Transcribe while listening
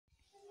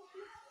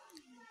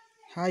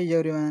Hi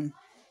everyone.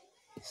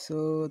 So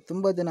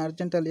ತುಂಬ ಜನ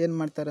ಅರ್ಜೆಂಟಲ್ಲಿ ಏನು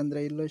ಮಾಡ್ತಾರೆ ಅಂದರೆ,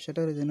 ಇಲ್ಲೂ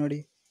ಶಟರ್ ಇದೆ ನೋಡಿ,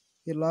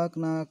 ಈ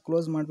ಲಾಕ್ನ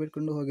ಕ್ಲೋಸ್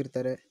ಮಾಡಿಬಿಟ್ಕೊಂಡು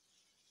ಹೋಗಿರ್ತಾರೆ.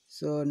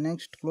 ಸೊ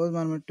ನೆಕ್ಸ್ಟ್ ಕ್ಲೋಸ್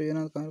ಮಾಡಿಬಿಟ್ಟು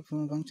ಏನಾದ್ರು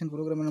ಫಂಕ್ಷನ್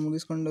ಪ್ರೋಗ್ರಾಮನ್ನು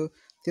ಮುಗಿಸ್ಕೊಂಡು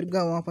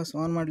ತಿರ್ಗಾ ವಾಪಸ್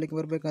ಆನ್ ಮಾಡಲಿಕ್ಕೆ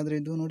ಬರಬೇಕಾದ್ರೆ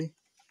ಇದು ನೋಡಿ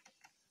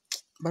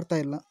ಬರ್ತಾ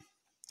ಇಲ್ಲ.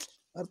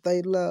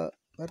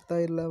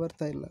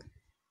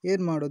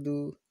 ಏನು ಮಾಡೋದು?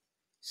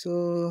 ಸೊ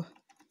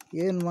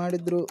ಏನು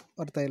ಮಾಡಿದರೂ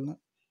ಬರ್ತಾ ಇಲ್ಲ.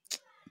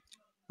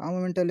 ಆ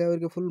ಮೂಮೆಂಟಲ್ಲಿ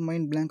ಅವರಿಗೆ ಫುಲ್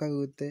ಮೈಂಡ್ ಬ್ಲ್ಯಾಂಕ್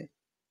ಆಗೋಗುತ್ತೆ,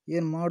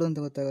 ಏನು ಮಾಡೋದು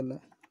ಅಂತ ಗೊತ್ತಾಗಲ್ಲ.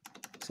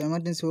 So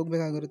emergency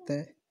ಹೋಗಬೇಕಾಗಿರುತ್ತೆ.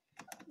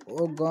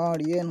 ಓ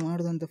ಗಾಡ್, ಏನು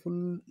ಮಾಡೋದು ಅಂತ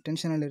ಫುಲ್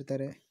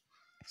ಟೆನ್ಷನಲ್ಲಿರ್ತಾರೆ.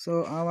 ಸೊ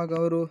ಆವಾಗ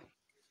ಅವರು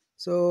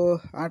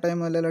ಆ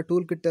ಟೈಮಲ್ಲೆಲ್ಲ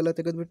ಟೂಲ್ ಕಿಟ್ ಎಲ್ಲ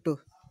ತೆಗೆದುಬಿಟ್ಟು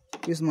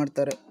ಯೂಸ್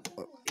ಮಾಡ್ತಾರೆ.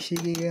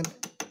 ಹೀಗೆ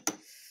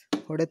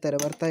ಹೊಡಿತಾರೆ,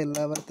 ಬರ್ತಾ ಇಲ್ಲ.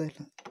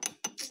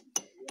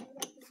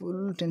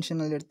 ಫುಲ್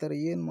ಟೆನ್ಷನಲ್ಲಿರ್ತಾರೆ,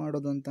 ಏನು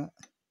ಮಾಡೋದು ಅಂತ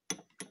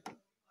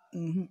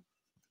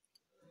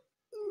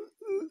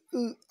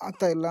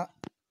ಆಗ್ತಾ ಇಲ್ಲ.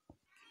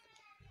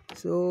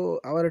 ಸೊ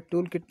ಅವರ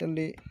ಟೂಲ್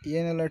ಕಿಟ್ಟಲ್ಲಿ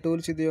ಏನೆಲ್ಲ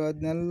ಟೂಲ್ಸ್ ಇದೆಯೋ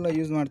ಅದನ್ನೆಲ್ಲ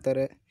ಯೂಸ್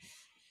ಮಾಡ್ತಾರೆ.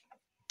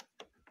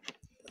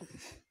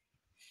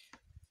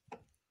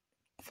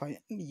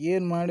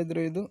 ಏನು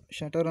ಮಾಡಿದರೂ ಇದು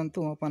ಶಟರ್ ಅಂತೂ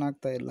ಓಪನ್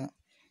ಆಗ್ತಾ ಇಲ್ಲ.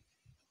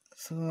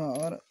 ಸೊ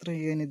ಅವರ ಹತ್ರ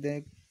ಏನಿದೆ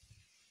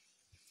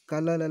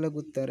ಕಲ್ಲಲ್ಲೆಲ್ಲ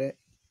ಗುತ್ತಾರೆ.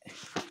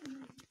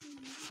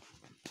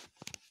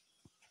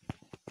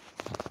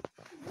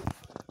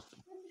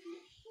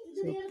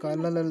 ಸೊ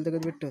ಕಲ್ಲಲ್ಲೆಲ್ಲ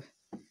ತೆಗೆದುಬಿಟ್ಟು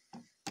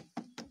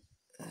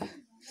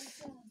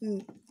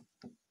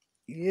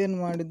ಏನು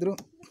ಮಾಡಿದ್ರು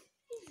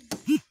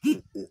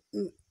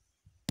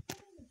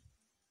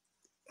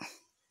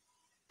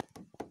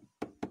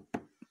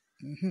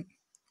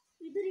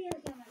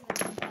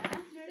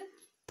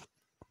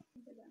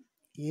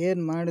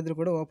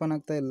ಕೂಡ ಓಪನ್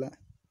ಆಗ್ತಾ ಇಲ್ಲ.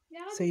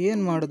 ಸೊ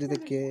ಏನು ಮಾಡೋದು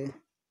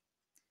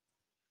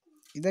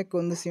ಇದಕ್ಕೆ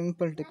ಒಂದು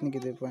ಸಿಂಪಲ್ ಟೆಕ್ನಿಕ್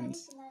ಇದೆ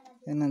ಫ್ರೆಂಡ್ಸ್.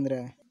 ಏನಂದರೆ,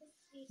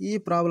 ಈ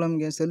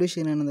ಪ್ರಾಬ್ಲಮ್ಗೆ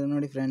ಸೊಲ್ಯೂಷನ್ ಏನಂದರೆ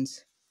ನೋಡಿ ಫ್ರೆಂಡ್ಸ್,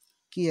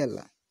 ಕೀ ಅಲ್ಲ.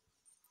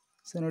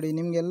 ಸೊ ನೋಡಿ,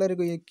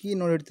 ನಿಮಗೆಲ್ಲರಿಗೂ ಈ ಕೀ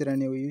ನೋಡಿರ್ತೀರ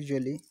ನೀವು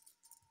ಯೂಶ್ವಲಿ.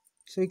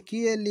 ಸೊ ಈ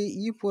ಕೀಯಲ್ಲಿ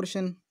ಈ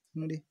ಪೋರ್ಷನ್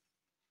ನೋಡಿ,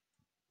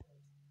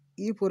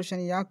 ಈ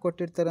ಪೋರ್ಷನ್ ಯಾಕೆ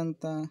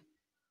ಕೊಟ್ಟಿರ್ತಾರಂತ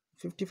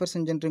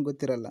 50% ಜನರಿಗೆ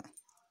ಗೊತ್ತಿರಲ್ಲ.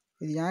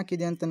 ಇದು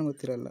ಯಾಕಿದೆ ಅಂತಲೂ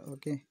ಗೊತ್ತಿರಲ್ಲ.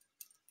 ಓಕೆ,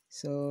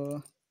 ಸೊ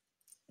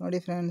ನೋಡಿ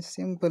ಫ್ರೆಂಡ್ಸ್,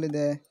 ಸಿಂಪಲ್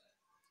ಇದೆ,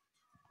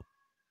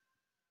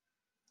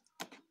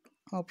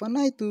 ಓಪನ್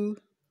ಆಯಿತು,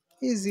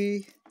 ಈಸಿ.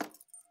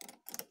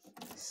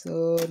 ಸೊ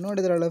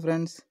ನೋಡಿದ್ರಲ್ಲ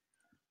ಫ್ರೆಂಡ್ಸ್,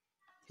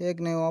 ಹೇಗೆ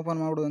ನೀವು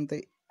ಓಪನ್ ಮಾಡೋದು ಅಂತ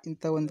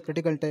ಇಂಥ ಒಂದು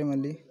ಕ್ರಿಟಿಕಲ್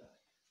ಟೈಮಲ್ಲಿ.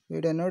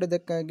 ವಿಡಿಯೋ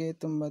ನೋಡಿದ್ದಕ್ಕಾಗಿ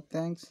ತುಂಬ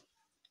ಥ್ಯಾಂಕ್ಸ್.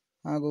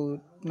 ಹಾಗೂ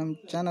ನಮ್ಮ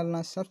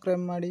ಚಾನಲ್ನ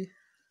ಸಬ್ಸ್ಕ್ರೈಬ್ ಮಾಡಿ,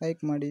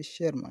 ಲೈಕ್ ಮಾಡಿ,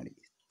 ಶೇರ್ ಮಾಡಿ.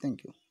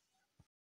 Thank you.